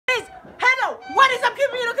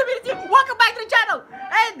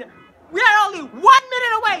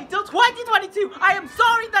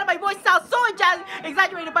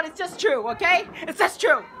true, okay? It says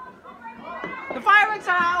true. The fireworks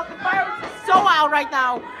are out. The fireworks are so out right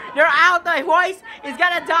now. They're out. My voice is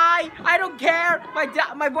gonna die. I don't care.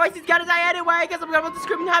 My voice is gonna die anyway because I'm about to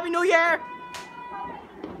scream Happy New Year.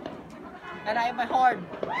 And I have my horn.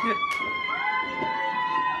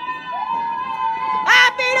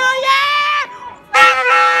 Happy New Year!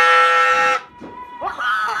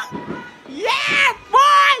 Yeah,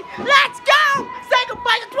 boy! Let's go! Say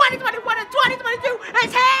goodbye to 2021 and 2022.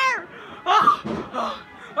 It's here!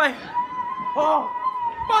 Wait. Oh,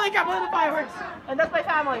 holy crap, look at the fireworks! And that's my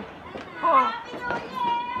family.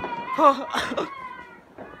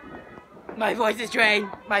 My voice is drained.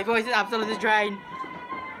 My voice is absolutely drained.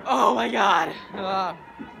 Oh my god.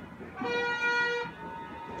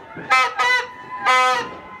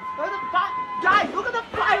 Guys, look at the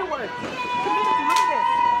fireworks! Community, look at this!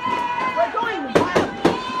 We're going wild!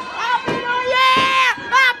 Happy New Year!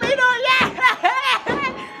 Happy New Year!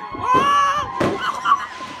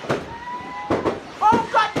 Oh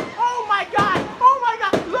god! Oh my god! Oh my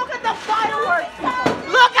god! Look at the fireworks!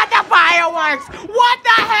 Look at the fireworks! What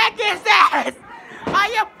the heck is this? I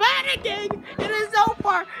am panicking! It is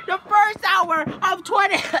over the first hour of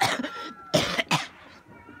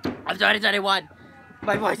 2021.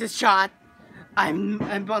 My voice is shot. I'm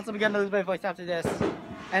possibly gonna lose my voice after this,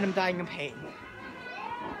 and I'm dying of pain.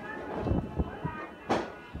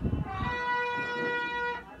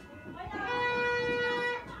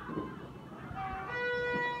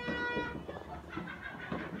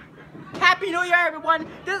 Happy New Year, everyone!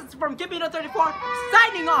 This is from Kipino34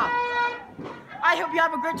 signing off. I hope you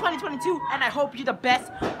have a great 2022, and I hope you're the best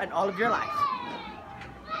in all of your life.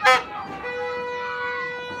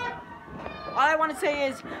 All I want to say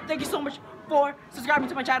is thank you so much for subscribing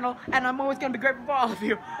to my channel, and I'm always going to be grateful for all of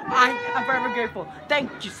you. I am forever grateful.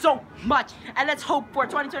 Thank you so much, and let's hope for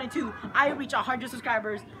 2022 I reach 100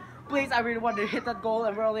 subscribers. Please, I really want to hit that goal,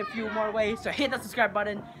 and we're only a few more away, so hit that subscribe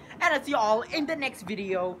button, and I'll see you all in the next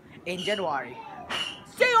video in January.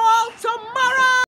 See you all tomorrow!